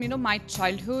My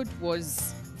childhood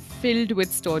was filled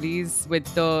with stories with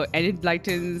the Enid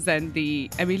Blytons and the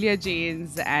Amelia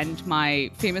Janes and my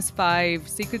famous five,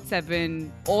 Secret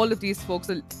Seven. All of these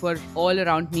folks were all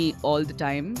around me all the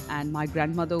time, and my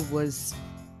grandmother was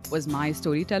my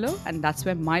storyteller, and that's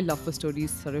where my love for stories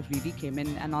sort of really came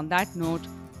in. And on that note,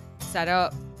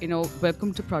 Sarah,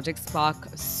 welcome to Project Spark.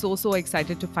 So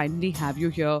excited to finally have you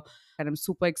here, and I'm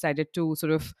super excited to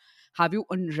sort of have you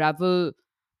unravel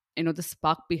the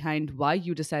spark behind why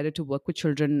you decided to work with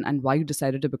children and why you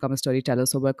decided to become a storyteller.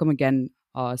 So welcome again,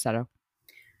 Sarah.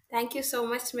 Thank you so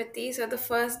much, Smriti. So the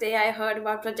first day I heard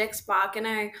about Project Spark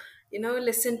and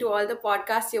listened to all the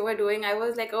podcasts you were doing, I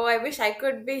was like, oh, I wish I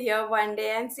could be here one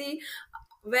day and see.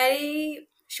 Very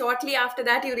shortly after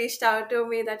that, you reached out to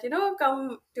me that,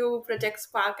 come to Project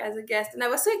Spark as a guest. And I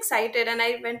was so excited. And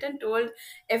I went and told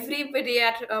everybody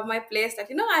at my place that,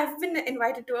 I've been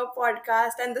invited to a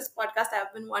podcast and this podcast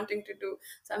I've been wanting to do.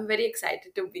 So I'm very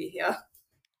excited to be here.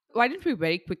 Why don't we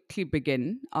very quickly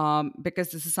begin?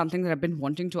 Because this is something that I've been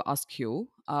wanting to ask you,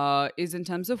 is in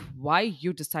terms of why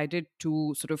you decided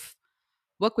to sort of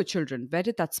work with children. Where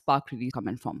did that spark really come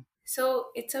in from? So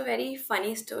it's a very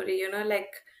funny story,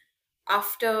 like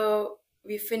after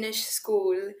we finished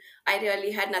school, I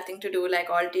really had nothing to do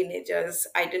like all teenagers.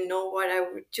 I didn't know what I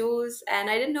would choose and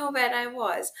I didn't know where I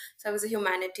was. So I was a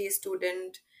humanities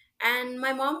student. And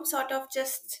my mom sort of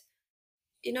just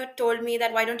told me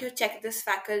that why don't you check this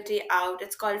faculty out?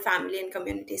 It's called Family and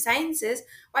Community Sciences.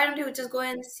 Why don't you just go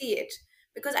and see it?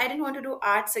 Because I didn't want to do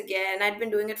arts again. I'd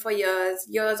been doing it for years,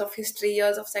 years of history,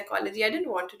 years of psychology. I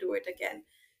didn't want to do it again.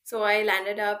 So I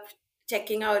landed up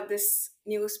checking out this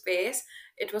new space.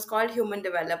 It was called Human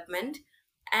Development.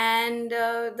 And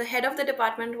the head of the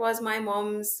department was my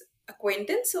mom's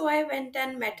acquaintance. So I went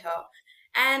and met her.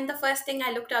 And the first thing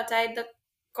I looked outside the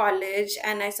college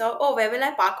and I saw, oh, where will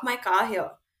I park my car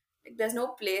here? Like there's no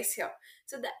place here.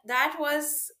 So that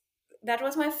was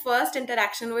my first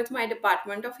interaction with my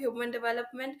department of human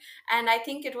development. And I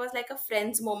think it was like a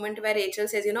friend's moment where Rachel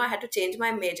says, I had to change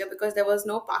my major because there was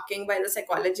no parking by the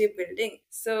psychology building.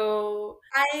 So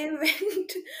I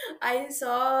went, I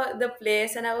saw the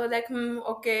place and I was like,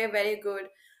 okay, very good.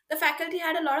 The faculty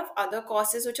had a lot of other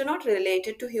courses which are not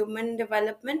related to human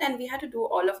development, and we had to do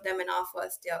all of them in our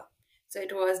first year. So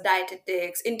it was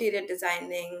dietetics, interior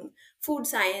designing, food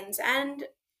science, and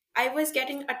I was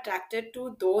getting attracted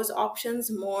to those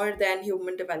options more than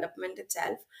human development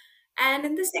itself. And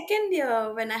in the second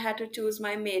year, when I had to choose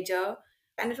my major,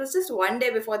 and it was just one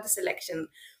day before the selection,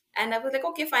 and I was like,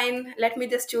 okay, fine, let me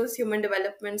just choose human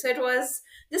development. So it was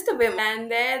just a whim. And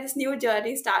there, this new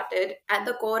journey started. At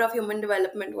the core of human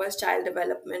development was child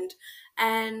development.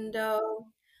 And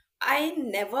I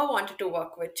never wanted to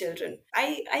work with children.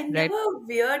 I Right. never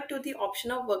veered to the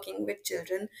option of working with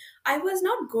children. I was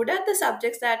not good at the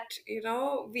subjects that,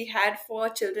 we had for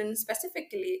children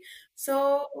specifically.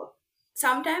 So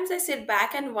sometimes I sit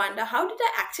back and wonder, how did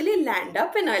I actually land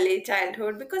up in early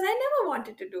childhood? Because I never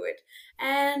wanted to do it.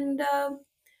 And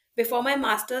before my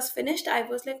master's finished, I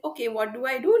was like, okay, what do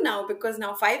I do now? Because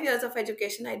now 5 years of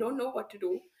education, I don't know what to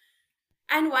do.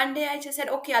 And one day I just said,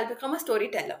 okay, I'll become a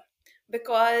storyteller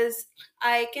because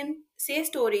I can say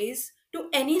stories to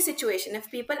any situation. If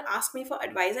people ask me for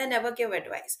advice, I never give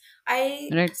advice. I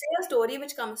Right. say a story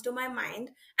which comes to my mind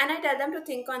and I tell them to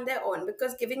think on their own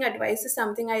because giving advice is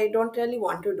something I don't really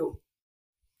want to do.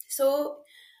 So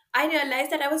I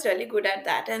realized that I was really good at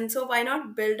that. And so why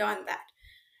not build on that?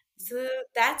 So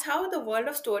that's how the world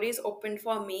of stories opened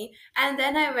for me. And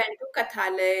then I went to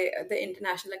Kathale, the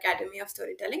International Academy of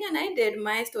Storytelling, and I did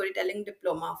my storytelling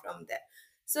diploma from there.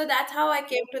 So that's how I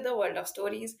came to the world of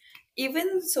stories.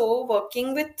 Even so,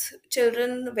 working with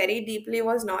children very deeply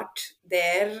was not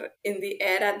there in the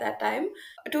air at that time.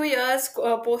 2 years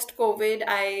post COVID,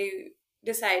 I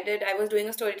decided I was doing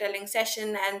a storytelling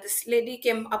session, and this lady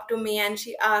came up to me and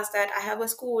she asked that I have a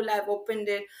school, I've opened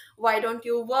it, why don't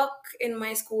you work in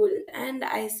my school? And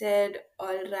I said,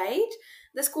 all right.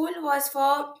 The school was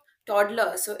for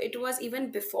toddlers, so it was even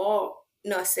before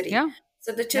nursery. Yeah.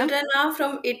 So the Yeah. children are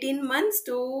from 18 months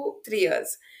to 3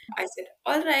 years. I said,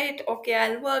 all right, okay,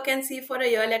 I'll work and see for a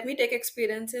year. Let me take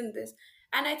experience in this.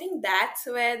 And I think that's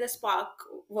where the spark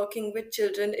working with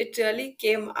children, it really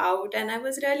came out. And I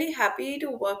was really happy to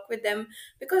work with them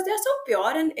because they're so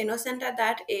pure and innocent at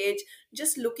that age.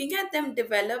 Just looking at them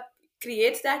develop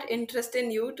creates that interest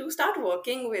in you to start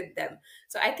working with them.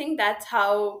 So I think that's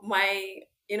how my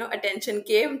attention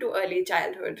came to early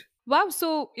childhood. Wow.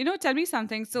 So, tell me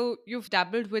something. So, you've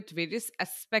dabbled with various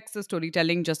aspects of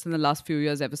storytelling just in the last few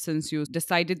years, ever since you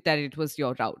decided that it was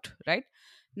your route, right?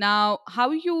 Now,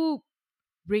 how you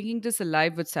bringing this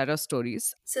alive with Sarah's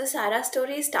stories. So Sarah's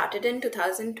story started in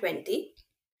 2020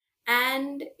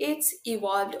 and it's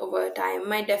evolved over time.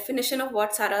 My definition of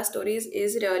what Sarah stories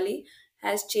is really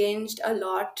has changed a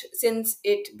lot since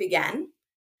it began.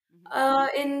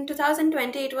 In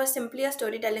 2020, it was simply a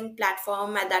storytelling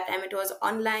platform. At that time, it was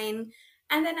online.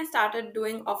 And then I started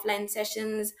doing offline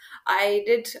sessions. I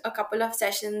did a couple of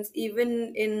sessions,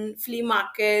 even in flea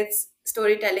markets,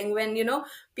 storytelling, when,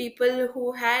 people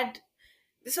who had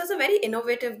this was a very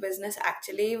innovative business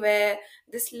actually, where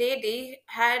this lady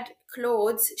had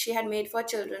clothes she had made for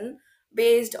children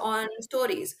based on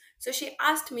stories. So she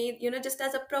asked me, just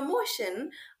as a promotion,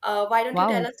 why don't you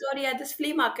tell Wow. a story at this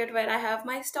flea market where I have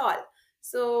my stall?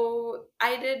 So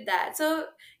I did that. So,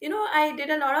 I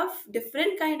did a lot of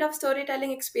different kind of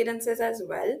storytelling experiences as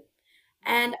well.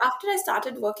 And after I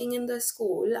started working in the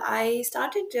school, I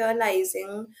started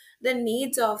realizing the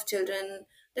needs of children,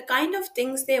 the kind of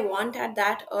things they want at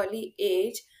that early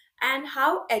age, and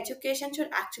how education should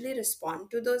actually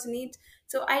respond to those needs.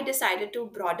 So I decided to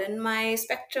broaden my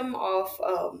spectrum of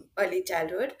early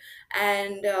childhood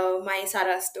and my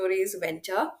Sarah Stories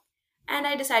venture. And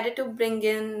I decided to bring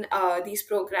in these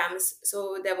programs.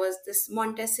 So there was this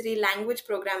Montessori language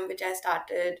program which I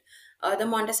started, the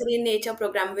Montessori nature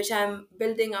program which I'm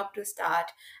building up to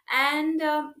start, and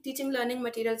teaching learning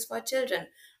materials for children,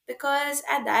 because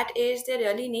at that age they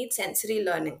really need sensory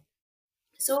learning.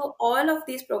 So all of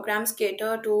these programs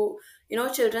cater to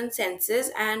children's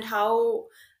senses and how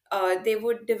they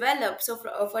would develop. So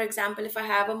for example, if I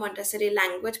have a Montessori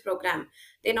language program,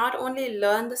 they not only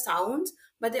learn the sounds,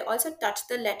 but they also touch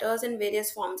the letters in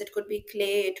various forms. It could be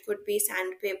clay, it could be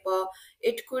sandpaper,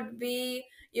 it could be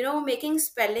making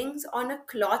spellings on a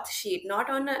cloth sheet, not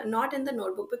in the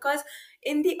notebook, because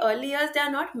in the early years they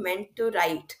are not meant to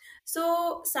write.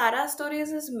 So Sarah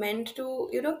Stories is meant to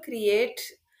create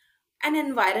an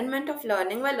environment of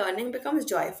learning where learning becomes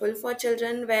joyful for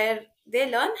children, where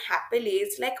they learn happily.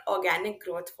 It's like organic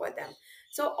growth for them.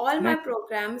 So all my Correct.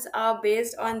 programs are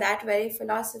based on that very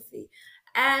philosophy.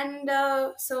 And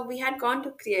so we had gone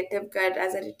to Creative Gut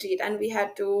as a retreat, and we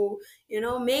had to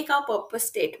make our purpose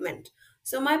statement.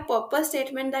 So my purpose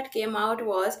statement that came out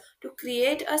was to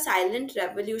create a silent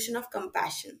revolution of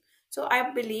compassion. So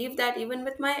I believe that even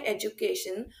with my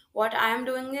education, what I am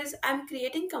doing is I'm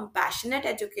creating compassionate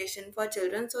education for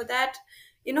children, so that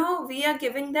we are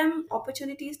giving them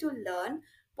opportunities to learn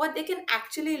what they can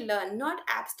actually learn, not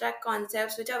abstract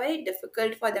concepts which are very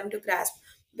difficult for them to grasp.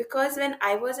 Because when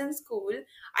I was in school,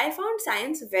 I found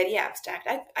science very abstract.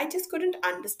 I just couldn't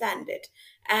understand it.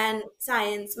 And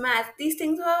science, math, these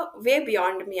things were way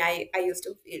beyond me, I used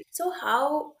to feel. So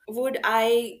how would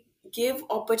I give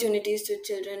opportunities to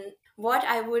children? What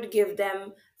I would give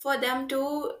them for them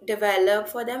to develop,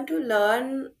 for them to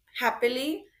learn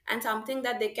happily, and something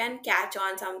that they can catch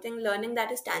on, something learning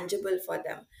that is tangible for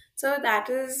them. So that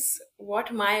is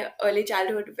what my early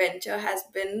childhood venture has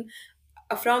been.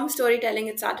 From storytelling,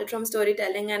 it started from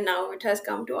storytelling, and now it has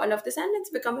come to all of this, and it's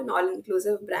become an all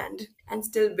inclusive brand and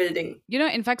still building.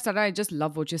 In fact, Sarah, I just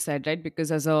love what you said, right? Because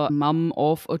as a mom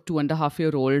of a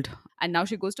 2.5-year-old, and now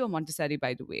she goes to a Montessori,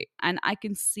 by the way, and I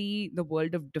can see the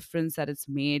world of difference that it's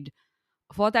made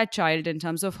for that child in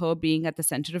terms of her being at the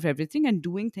center of everything and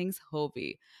doing things her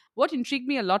way. What intrigued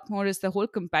me a lot more is the whole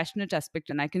compassionate aspect.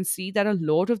 And I can see that a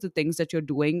lot of the things that you're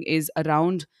doing is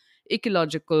around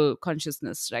ecological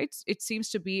consciousness, right? It seems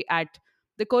to be at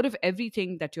the core of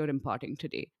everything that you're imparting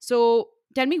today. So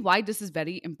tell me why this is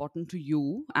very important to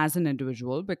you as an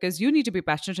individual, because you need to be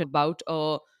passionate about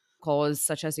a cause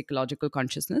such as ecological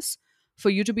consciousness for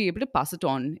you to be able to pass it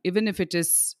on, even if it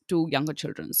is to younger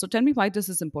children. So tell me why this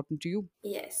is important to you.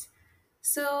 Yes.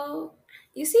 So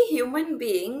you see, human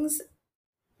beings,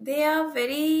 they are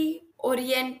very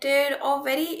oriented or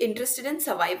very interested in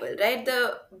survival, right?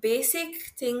 The basic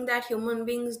thing that human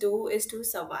beings do is to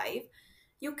survive.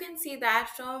 You can see that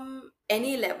from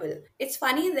any level. It's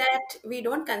funny that we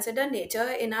don't consider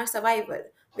nature in our survival,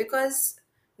 because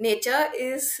nature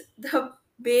is the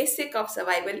basic of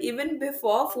survival. Even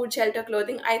before food, shelter,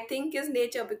 clothing, I think is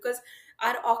nature, because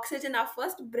our oxygen, our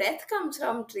first breath comes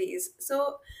from trees.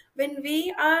 So when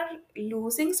we are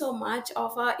losing so much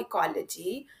of our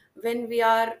ecology, when we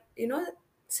are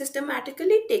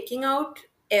systematically taking out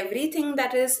everything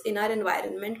that is in our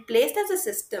environment placed as a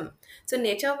system. So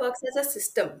nature works as a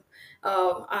system.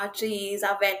 Our trees,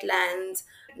 our wetlands,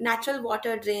 natural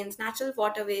water drains, natural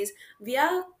waterways, we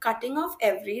are cutting off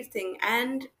everything,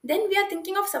 and then we are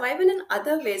thinking of survival in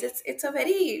other ways. It's a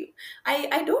very,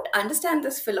 I don't understand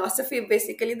this philosophy,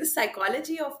 basically the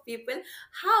psychology of people.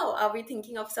 How are we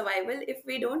thinking of survival if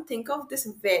we don't think of this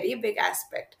very big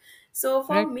aspect? So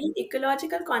for Right. me,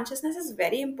 ecological consciousness is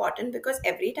very important because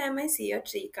every time I see a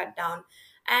tree cut down,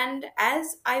 and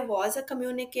as I was a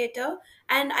communicator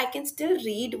and I can still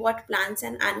read what plants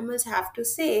and animals have to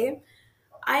say,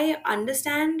 I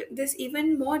understand this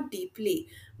even more deeply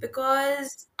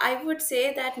because I would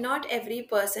say that not every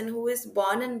person who is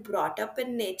born and brought up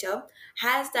in nature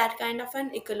has that kind of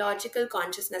an ecological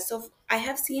consciousness. So I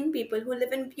have seen people who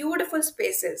live in beautiful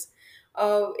spaces,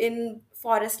 in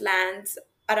forest lands,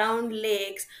 around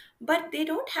lakes, but they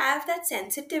don't have that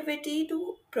sensitivity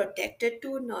to protect it,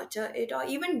 to nurture it, or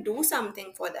even do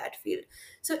something for that field.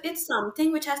 So it's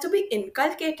something which has to be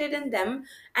inculcated in them,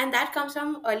 and that comes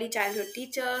from early childhood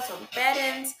teachers, from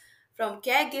parents, from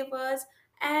caregivers,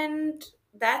 and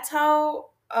that's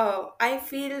how I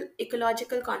feel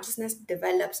ecological consciousness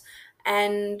develops.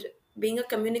 And being a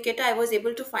communicator, I was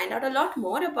able to find out a lot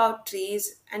more about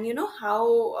trees, and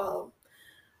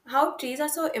how trees are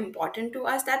so important to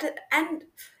us. That and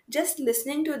just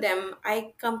listening to them,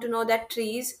 I come to know that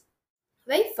trees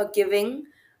very forgiving,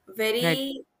 Right.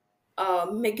 very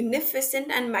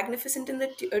magnificent, and magnificent in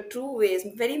the true ways,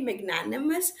 very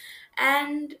magnanimous.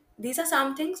 And these are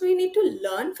some things we need to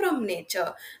learn from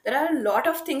nature. There are a lot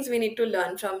of things we need to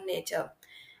learn from nature.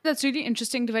 That's really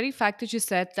interesting. The very fact that you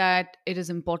said that it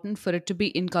is important for it to be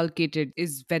inculcated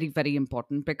is very, very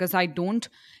important, because I don't,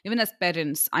 even as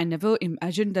parents, I never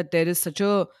imagined that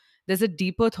there's a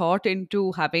deeper thought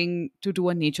into having to do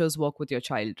a nature's walk with your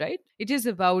child, right? It is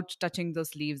about touching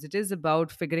those leaves. It is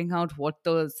about figuring out what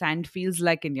the sand feels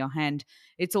like in your hand.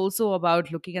 It's also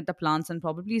about looking at the plants and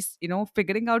probably,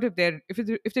 figuring out if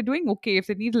they're doing okay, if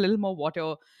they need a little more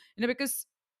water, because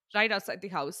right outside the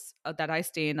house that I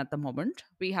stay in at the moment,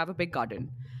 we have a big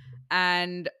garden.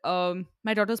 And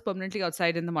my daughter's permanently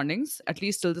outside in the mornings, at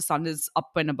least till the sun is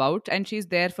up and about. And she's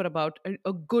there for about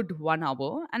a good 1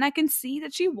 hour. And I can see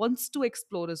that she wants to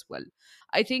explore as well.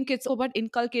 I think it's about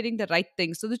inculcating the right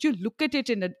things so that you look at it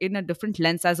in a different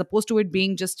lens, as opposed to it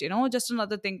being just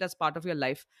another thing that's part of your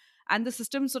life. And the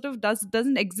system sort of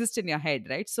doesn't exist in your head,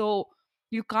 right? So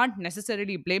you can't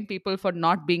necessarily blame people for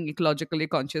not being ecologically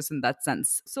conscious in that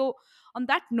sense. So, on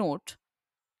that note,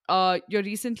 your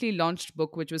recently launched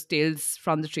book, which was Tales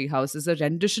from the Treehouse, is a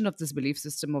rendition of this belief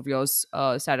system of yours,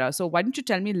 Sarah. So, why don't you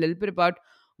tell me a little bit about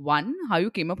one, how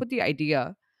you came up with the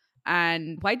idea,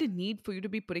 and why the need for you to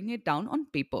be putting it down on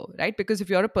paper, right? Because if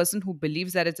you're a person who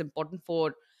believes that it's important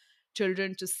for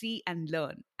children to see and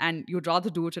learn, and you'd rather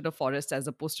do it in a forest as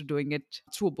opposed to doing it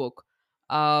through a book,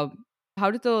 uh, how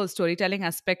did the storytelling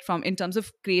aspect, from in terms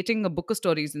of creating a book of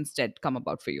stories instead, come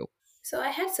about for you? So I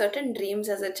had certain dreams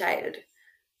as a child.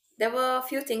 There were a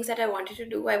few things that I wanted to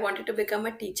do. I wanted to become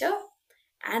a teacher,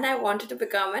 and I wanted to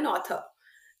become an author.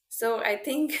 So I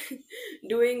think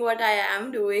doing what I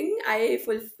am doing, I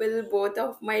fulfill both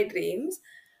of my dreams.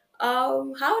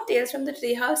 How Tales from the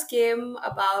Treehouse came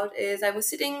about is I was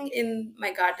sitting in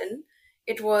my garden.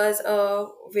 It was a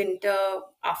winter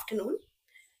afternoon,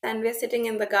 and we're sitting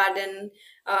in the garden,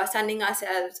 sunning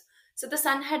ourselves. So the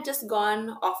sun had just gone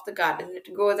off the garden.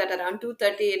 It goes at around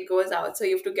 2:30. It goes out, so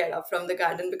you have to get up from the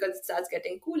garden because it starts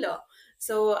getting cooler.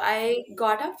 So I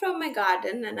got up from my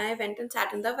garden and I went and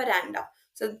sat in the veranda.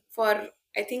 So for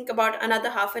I think about another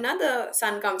half an hour, the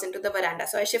sun comes into the veranda.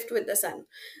 So I shift with the sun.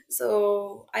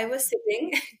 So I was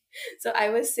sitting, so I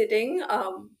was sitting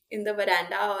in the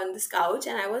veranda on this couch,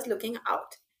 and I was looking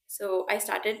out. So I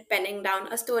started penning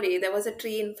down a story. There was a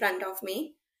tree in front of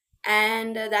me,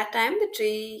 and that time the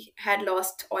tree had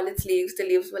lost all its leaves. The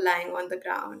leaves were lying on the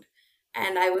ground.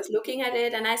 And I was looking at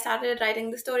it and I started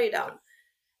writing the story down.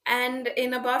 And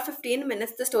in about 15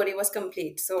 minutes, the story was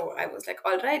complete. So I was like,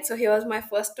 all right, so here was my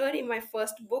first story, my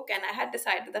first book. And I had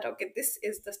decided that, okay, this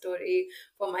is the story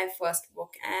for my first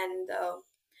book. And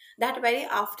that very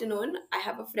afternoon, I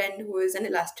have a friend who is an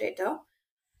illustrator,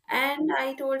 and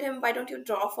I told him, why don't you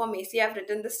draw for me? See, I've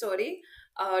written the story.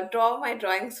 Draw my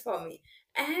drawings for me.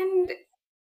 And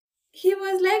he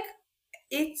was like,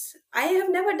 I have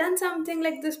never done something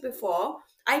like this before.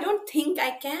 I don't think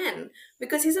I can,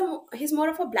 because he's more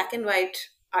of a black and white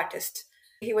artist.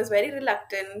 He was very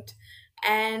reluctant,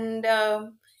 and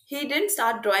he didn't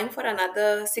start drawing for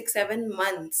another 6 7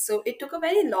 months. So it took a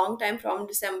very long time from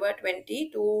December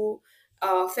 20 to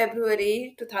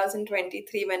February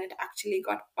 2023 when it actually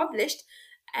got published.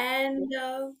 And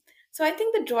so I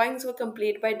think the drawings were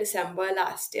complete by December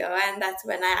last year, and that's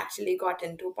when I actually got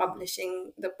into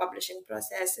the publishing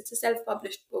process. It's a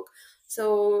self-published book,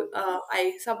 so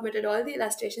I submitted all the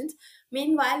illustrations.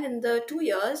 Meanwhile, in the 2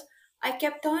 years, I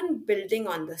kept on building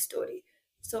on the story.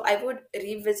 So I would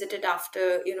revisit it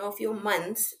after a few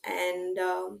months, and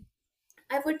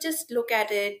I would just look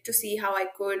at it to see how I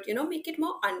could, make it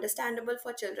more understandable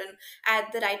for children,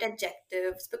 add the right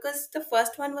adjectives, because the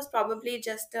first one was probably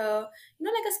just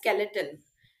like a skeleton.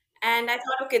 And I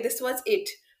thought, okay, this was it.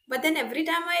 But then every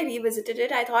time I revisited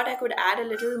it, I thought I could add a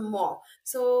little more.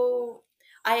 So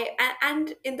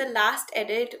and in the last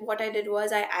edit, what I did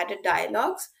was I added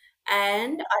dialogues,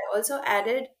 and I also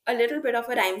added a little bit of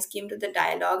a rhyme scheme to the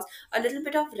dialogues, a little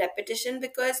bit of repetition,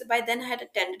 because by then I had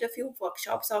attended a few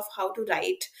workshops of how to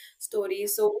write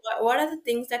stories. So what are the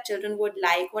things that children would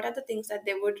like? What are the things that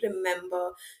they would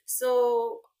remember?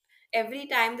 So every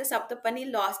time the Saptapani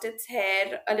lost its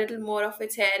hair, a little more of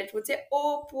its hair, it would say,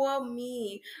 "Oh, poor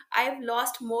me, I've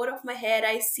lost more of my hair,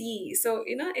 I see." So,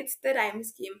 it's the rhyme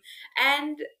scheme.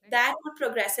 And that would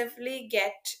progressively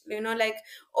get, like,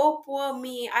 "Oh, poor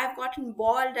me, I've gotten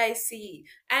bald, I see."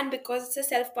 And because it's a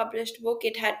self published book,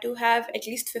 it had to have at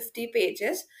least 50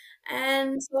 pages.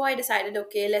 And so I decided,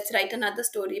 okay, let's write another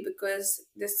story because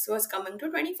this was coming to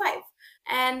 25.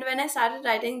 And when I started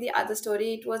writing the other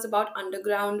story, it was about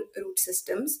underground root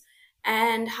systems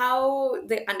and how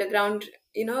the underground,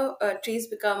 trees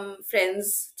become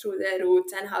friends through their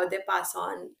roots, and how they pass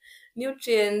on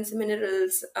nutrients,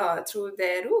 minerals through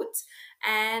their roots.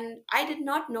 And I did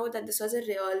not know that this was a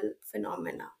real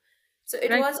phenomena. So it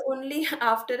Right. was only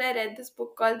after I read this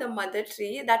book called The Mother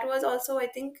Tree, that was also, I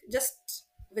think, just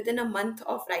within a month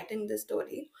of writing the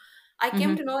story, I came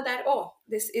Hmm. to know that, oh,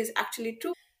 this is actually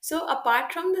true. So,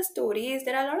 apart from the stories,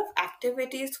 there are a lot of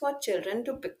activities for children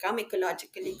to become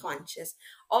ecologically conscious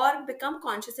or become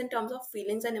conscious in terms of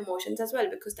feelings and emotions as well,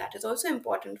 because that is also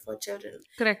important for children.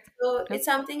 Correct. So, Yep. it's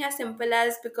something as simple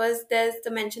as, because there's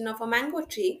the mention of a mango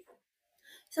tree,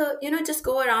 so, just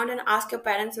go around and ask your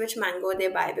parents which mango they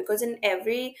buy, because in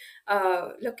every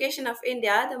location of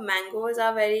India, the mangoes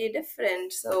are very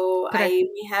different. So, Correct. I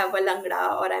may have a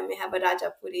Langda or I may have a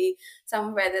Rajapuri,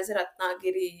 somewhere there's a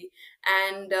Ratnagiri.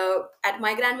 And at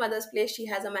my grandmother's place, she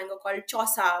has a mango called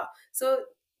Chosa. So,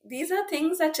 these are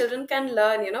things that children can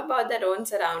learn, about their own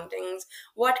surroundings.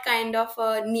 What kind of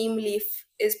a neem leaf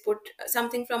is put,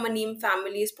 something from a neem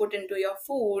family is put into your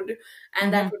food,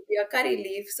 and that Hmm. would be a curry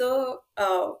leaf. So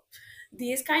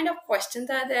these kind of questions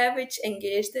are there which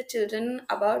engage the children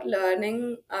about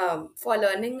learning, for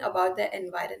learning about their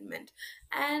environment.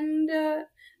 And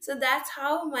so that's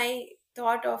how my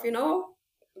thought of,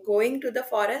 going to the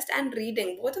forest and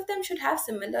reading, both of them should have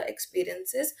similar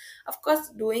experiences. Of course,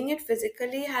 doing it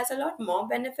physically has a lot more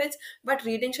benefits, but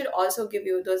reading should also give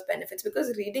you those benefits,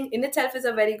 because reading in itself is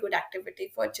a very good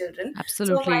activity for children.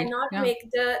 So why Absolutely. not Yeah. make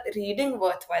the reading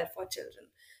worthwhile for children?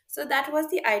 So that was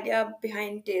the idea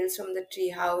behind Tales from the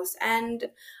Treehouse.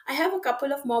 And I have a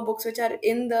couple of more books which are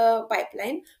in the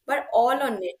pipeline, but all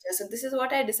on nature. So this is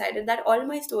what I decided, that all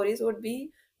my stories would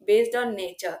be based on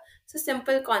nature. So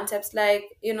simple concepts like,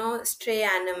 stray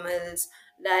animals,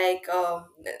 like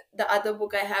the other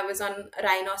book I have is on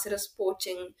rhinoceros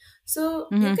poaching.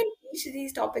 So you Hmm. can teach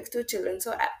these topics to children.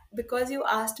 So because you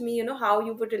asked me, how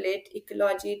you would relate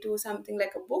ecology to something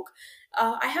like a book,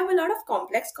 I have a lot of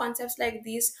complex concepts like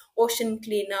these: ocean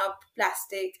cleanup,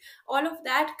 plastic, all of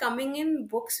that coming in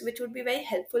books, which would be very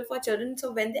helpful for children.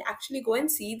 So when they actually go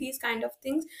and see these kind of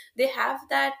things, they have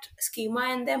that schema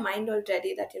in their mind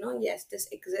already, that, yes, this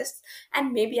exists,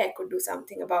 and maybe I could do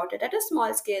something about it at a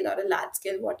small scale or a large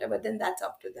scale, whatever, then that's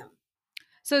up to them.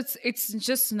 So it's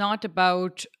just not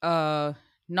about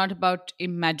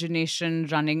imagination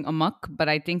running amok, but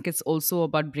I think it's also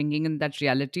about bringing in that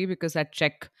reality, because that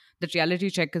reality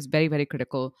check is very, very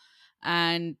critical.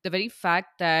 And the very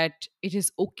fact that it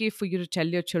is okay for you to tell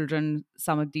your children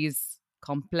some of these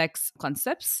complex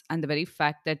concepts, and the very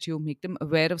fact that you make them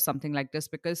aware of something like this,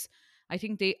 because I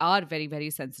think they are very, very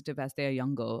sensitive as they are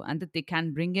younger, and that they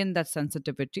can bring in that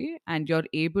sensitivity, and you're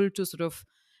able to sort of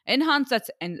enhance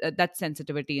that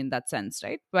sensitivity in that sense,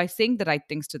 right, by saying the right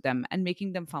things to them and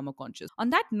making them far more conscious. On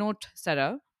that note,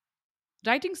 Sarah,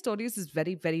 writing stories is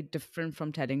very, very different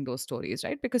from telling those stories,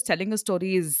 right? Because telling a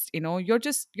story is,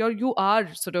 you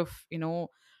are sort of,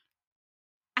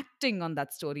 acting on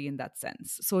that story in that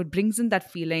sense. So it brings in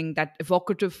that feeling, that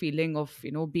evocative feeling of,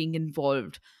 being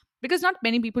involved. Because not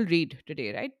many people read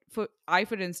today, right? For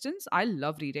instance, I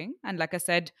love reading. And like I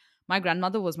said, my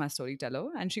grandmother was my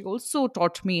storyteller, and she also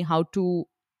taught me how to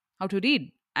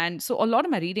read. And so a lot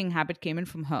of my reading habit came in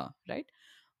from her, right?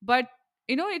 But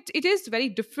it is very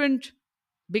different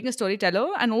being a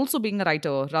storyteller and also being a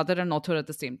writer, rather an author at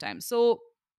the same time. So,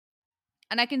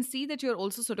 and I can see that you're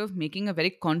also sort of making a very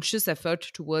conscious effort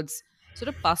towards sort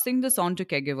of passing this on to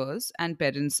caregivers and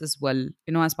parents as well,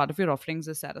 as part of your offerings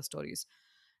as Sarah stories.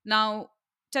 Now,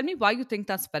 tell me why you think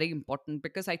that's very important,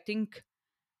 because I think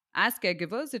As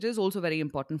caregivers, it is also very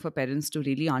important for parents to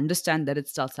really understand that it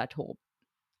starts at home.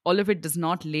 All of it does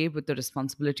not lay with the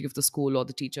responsibility of the school or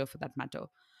the teacher for that matter.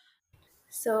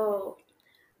 So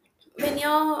when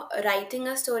you're writing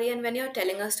a story and when you're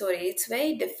telling a story, it's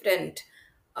very different.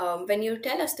 When you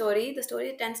tell a story, the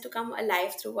story tends to come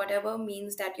alive through whatever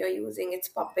means that you're using. It's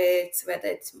puppets, whether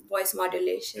it's voice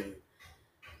modulation.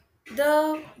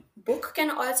 The book can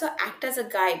also act as a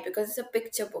guide because it's a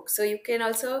picture book, so you can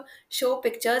also show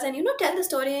pictures and tell the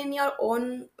story in your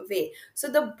own way. So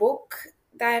the book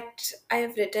that I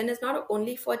have written is not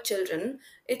only for children,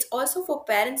 it's also for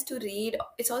parents to read,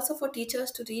 it's also for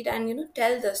teachers to read and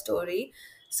tell the story.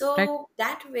 Right? So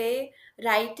that way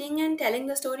writing and telling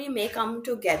the story may come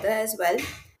together as well.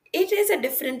 It is a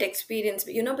different experience,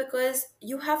 because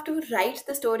you have to write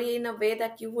the story in a way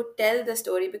that you would tell the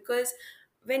story. Because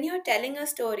when you're telling a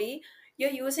story,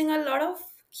 you're using a lot of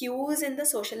cues in the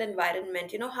social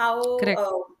environment. Correct.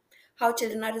 How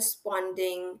children are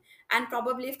responding, and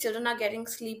probably if children are getting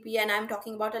sleepy and I'm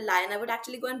talking about a lion, I would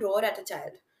actually go and roar at a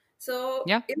child. So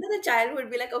Yeah. the child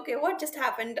would be like, okay, what just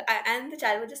happened? And the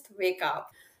child would just wake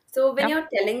up. So when Yeah. you're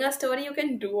telling a story, you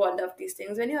can do all of these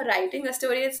things. When you're writing a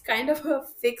story, it's kind of a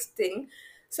fixed thing.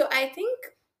 So I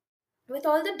think with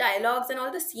all the dialogues and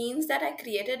all the scenes that I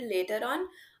created later on,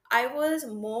 I was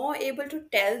more able to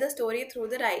tell the story through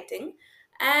the writing.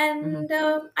 Hmm. And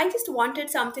I just wanted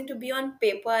something to be on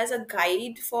paper as a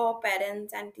guide for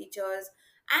parents and teachers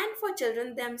and for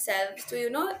children themselves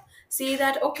to, see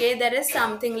that, okay, there is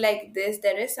something like this,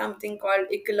 there is something called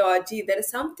ecology, there is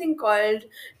something called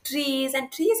trees,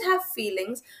 and trees have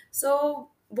feelings. So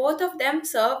both of them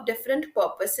serve different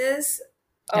purposes.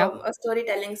 Yeah. A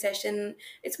storytelling session,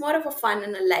 it's more of a fun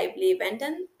and a lively event.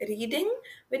 And reading,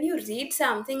 when you read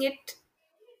something, it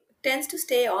tends to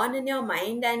stay on in your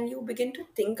mind and you begin to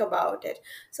think about it.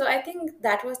 So I think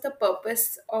that was the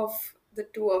purpose of the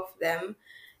two of them.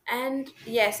 And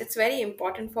yes, it's very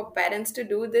important for parents to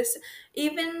do this.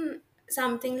 Even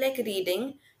something like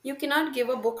reading, you cannot give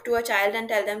a book to a child and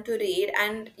tell them to read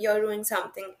and you're doing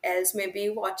something else, maybe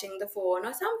watching the phone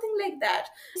or something like that.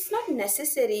 It's not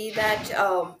necessary that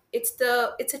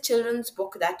it's a children's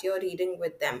book that you're reading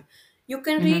with them. You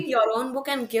can Hmm. read your own book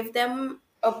and give them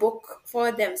a book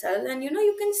for themselves, and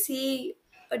you can see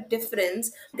a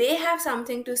difference. They have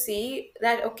something to see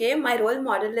that, okay, my role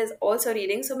model is also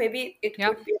reading, so maybe it Yeah.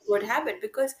 could be a good habit.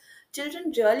 Because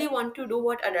children really want to do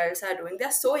what adults are doing.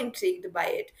 They're so intrigued by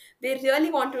it. They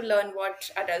really want to learn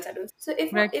what adults are doing. So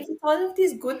Right. if it's all of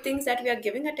these good things that we are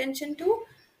giving attention to,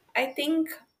 I think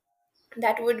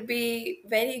that would be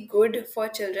very good for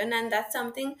children. And that's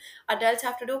something adults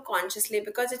have to do consciously,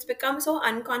 because it's become so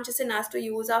unconscious in us to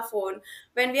use our phone.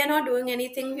 When we are not doing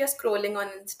anything, we are scrolling on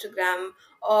Instagram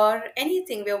or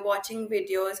anything, we are watching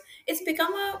videos. It's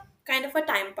become a kind of a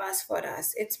time pass for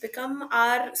us. It's become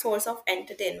our source of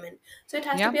entertainment. So it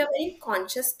has to Yeah. be a very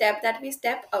conscious step that we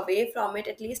step away from it,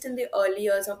 at least in the early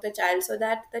years of the child, so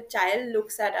that the child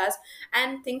looks at us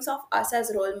and thinks of us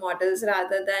as role models,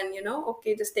 rather than,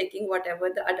 okay, just taking whatever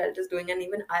the adult is doing and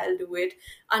even I'll do it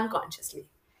unconsciously.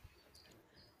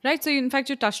 Right. So, in fact,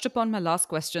 you touched upon my last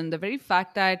question. The very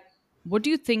fact that what do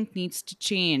you think needs to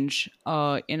change,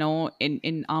 in our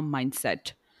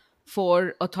mindset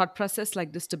for a thought process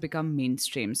like this to become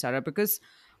mainstream, Sarah? Because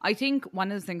I think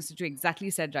one of the things that you exactly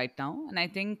said right now, and I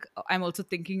think I'm also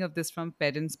thinking of this from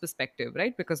parents' perspective,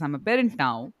 right? Because I'm a parent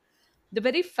now. The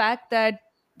very fact that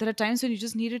there are times when you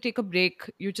just need to take a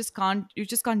break, you just can't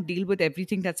deal with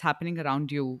everything that's happening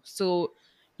around you, so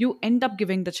you end up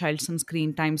giving the child some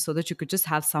screen time so that you could just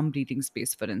have some breathing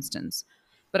space, for instance.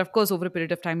 But of course, over a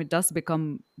period of time, it does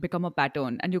become a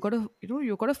pattern, and you got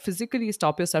to physically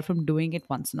stop yourself from doing it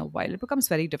once in a while. It becomes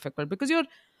very difficult because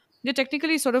you're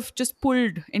technically sort of just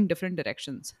pulled in different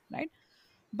directions, right?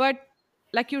 But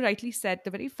like you rightly said,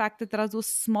 the very fact that there are those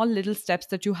small little steps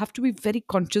that you have to be very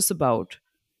conscious about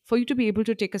for you to be able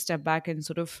to take a step back and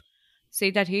sort of say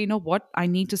that, hey, you know what, I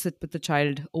need to sit with the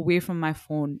child away from my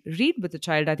phone, read with the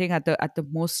child, I think at the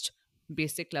most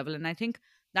basic level. And I think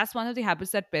that's one of the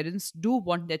habits that parents do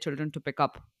want their children to pick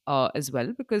up as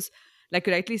well, because like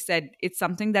you rightly said, it's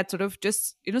something that sort of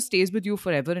just stays with you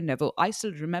forever and ever. I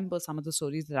still remember some of the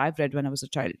stories that I've read when I was a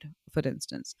child, for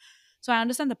instance. So I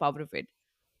understand the power of it.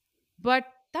 But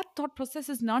that thought process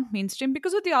is not mainstream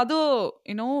because of the other,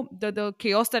 the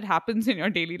chaos that happens in your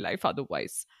daily life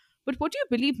otherwise. But what do you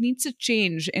believe needs to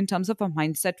change in terms of a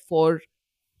mindset for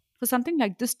something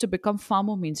like this to become far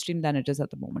more mainstream than it is at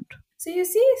the moment? So you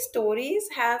see, stories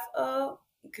have a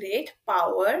great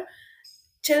power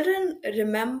children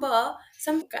remember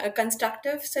some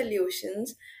constructive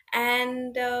solutions,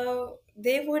 and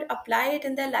they would apply it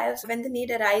in their lives when the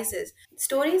need arises.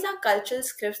 Stories are cultural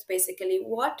scripts basically.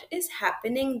 What is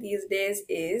happening these days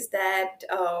is that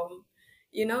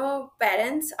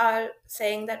parents are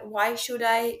saying that why should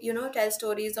I tell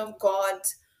stories of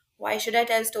gods, why should I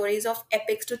tell stories of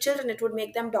epics to children? It would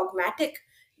make them dogmatic.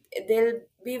 They'll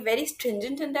be very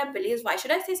stringent in their beliefs. Why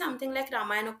should I say something like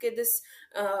Ramayana? Okay, this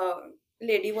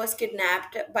lady was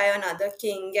kidnapped by another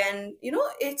king, and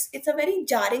it's a very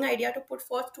jarring idea to put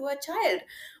forth to a child.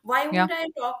 Why Yeah. would I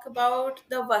talk about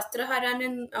the Vastraharan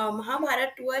in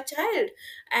Mahabharata to a child?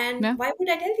 And Yeah. why would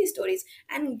I tell these stories?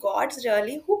 And gods,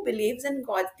 really, who believes in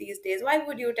gods these days? Why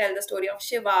would you tell the story of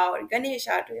Shiva or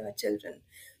Ganesha to your children?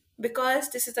 Because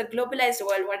this is a globalized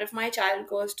world. What if my child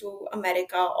goes to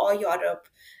America or Europe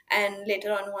and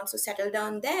later on wants to settle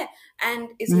down there? And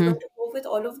is he Hmm. going to go with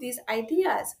all of these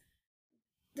ideas?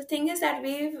 The thing is that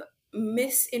we've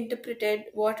misinterpreted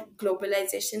what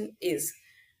globalization is.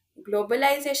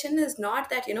 Globalization is not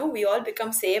that we all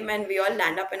become same and we all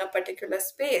land up in a particular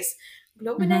space.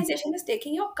 Hmm. Globalization is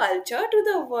taking your culture to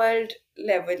the world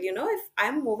level. If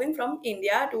I'm moving from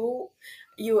India to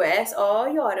US or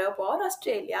Europe or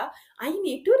Australia, I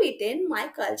need to retain my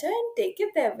culture and take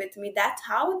it there with me. That's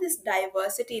how this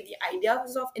diversity, the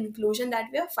ideas of inclusion that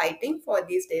we are fighting for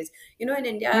these days. In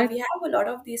India, Right. we have a lot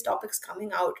of these topics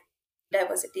coming out: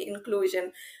 diversity,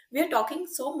 inclusion. We are talking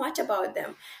so much about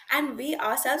them, and we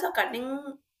ourselves are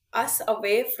cutting us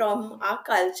away from our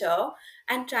culture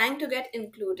and trying to get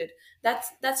included.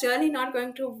 That's really not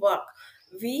going to work.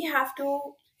 We have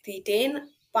to retain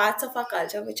parts of our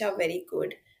culture which are very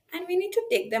good, and we need to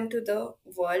take them to the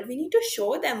world. We need to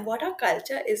show them what our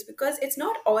culture is, because it's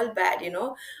not all bad.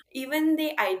 Even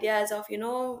the ideas of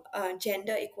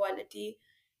gender equality,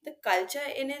 the culture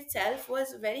in itself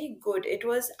was very good. It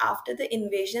was after the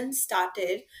invasion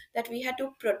started that we had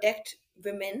to protect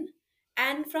women.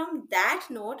 And from that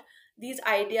note, these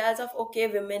ideas of okay,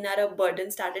 women are a burden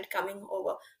started coming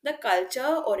over. The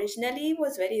culture originally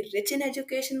was very rich in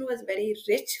education, was very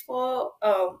rich for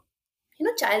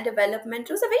child development.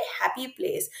 It was a very happy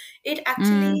place. It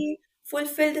Mm. actually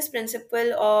fulfilled this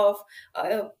principle of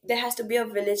there has to be a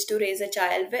village to raise a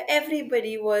child, where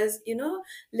everybody was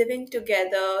living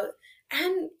together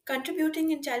and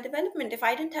contributing in child development. If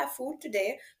I didn't have food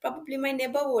today, probably my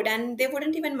neighbor would, and they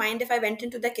wouldn't even mind if I went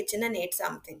into the kitchen and ate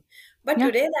something. But Yeah.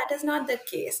 today that is not the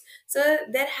case. So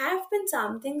there have been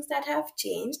some things that have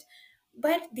changed,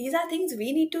 but these are things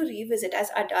we need to revisit as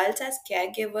adults, as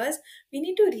caregivers. We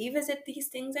need to revisit these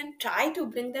things and try to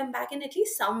bring them back in at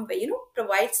least some way.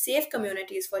 Provide safe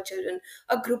communities for children,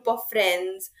 a group of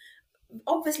friends.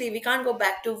 Obviously, we can't go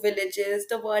back to villages.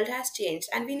 The world has changed,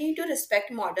 and we need to respect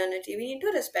modernity. We need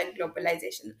to respect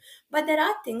globalization. But there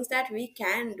are things that we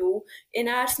can do in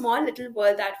our small little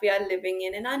world that we are living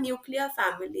in our nuclear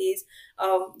families,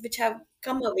 which have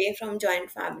come away from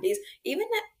joint families. Even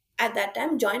at that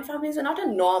time, joint families were not a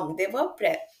norm. They were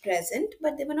present,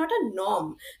 but they were not a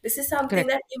norm. This is something Correct.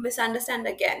 that we misunderstand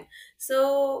again.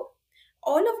 So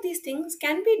all of these things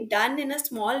can be done in a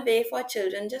small way for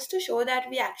children, just to show that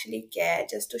we actually care,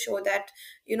 just to show that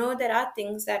there are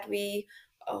things that we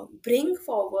bring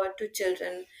forward to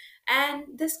children.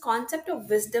 And this concept of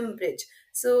wisdom bridge,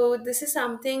 so this is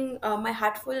something, my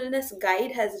heartfulness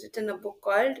guide has written a book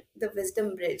called The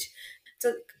Wisdom Bridge.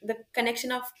 So the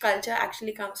connection of culture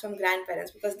actually comes from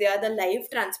grandparents, because they are the live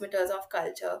transmitters of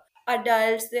culture.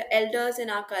 Adults, the elders in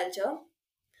our culture,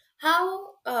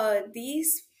 how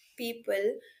these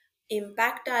people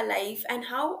impact our life, and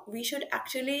how we should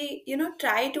actually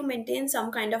try to maintain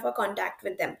some kind of a contact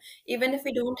with them. Even if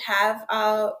we don't have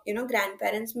our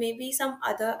grandparents, maybe some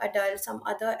other adults, some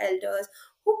other elders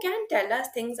who can tell us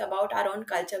things about our own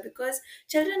culture, because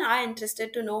children are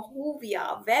interested to know who we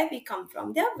are, where we come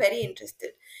from. They are very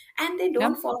interested, and they Yeah.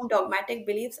 don't form dogmatic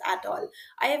beliefs at all.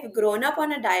 I have grown up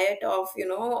on a diet of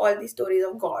all these stories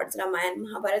of gods, Ramayana,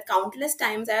 Mahabharata. Countless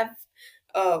times I've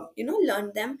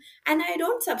learned them, and I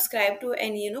don't subscribe to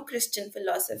any Christian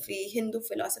philosophy, Hindu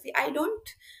philosophy. I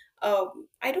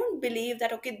don't believe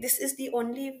that okay, this is the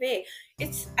only way.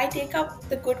 I take up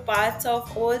the good parts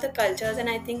of all the cultures, and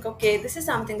I think okay, this is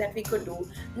something that we could do.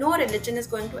 No religion is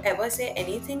going to ever say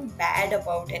anything bad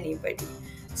about anybody.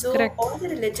 So Correct. all the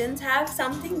religions have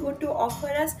something good to offer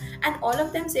us, and all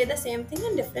of them say the same thing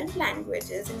in different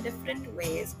languages, in different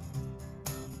ways.